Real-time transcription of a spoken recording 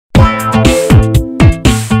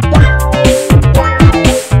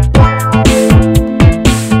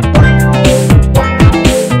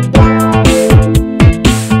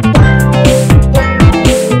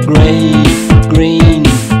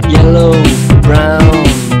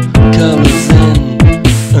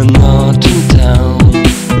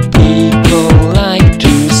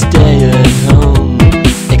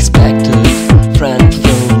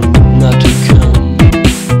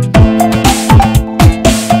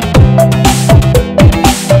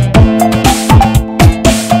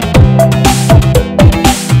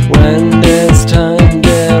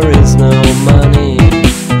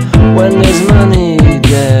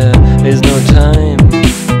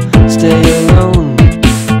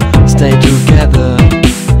stay together.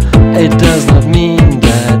 It does not mean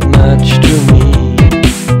that much to me.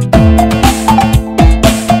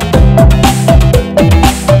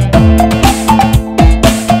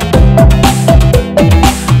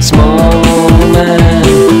 Small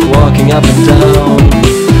man walking up and down,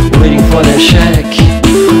 waiting for their shack,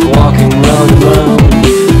 walking round and round.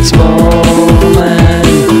 Small man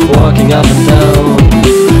walking up and down,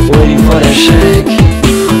 waiting for their shack,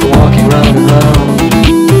 walking round and round.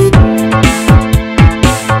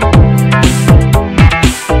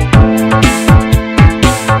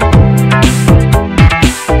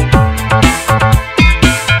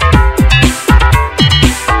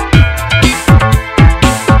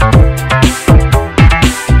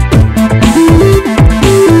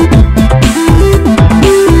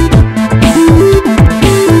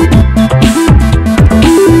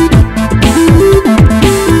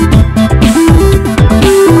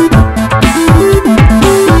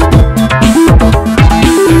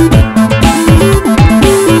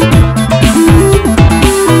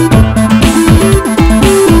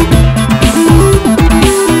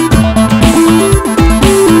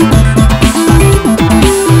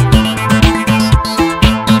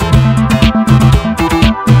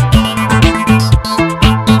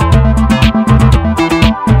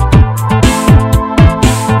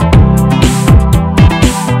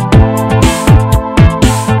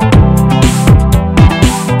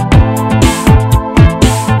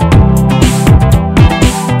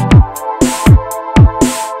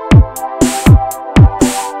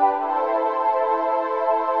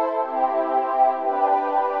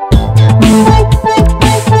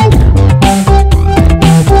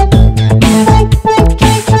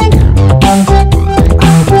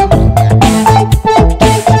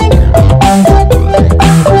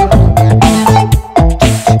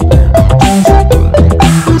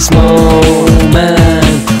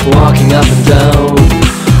 Up and down,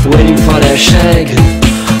 waiting for their shag,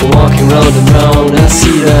 walking round and round. I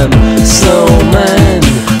see them, snowmen,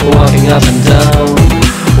 walking up and down,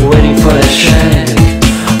 waiting for their shag,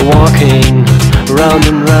 walking round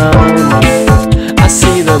and round.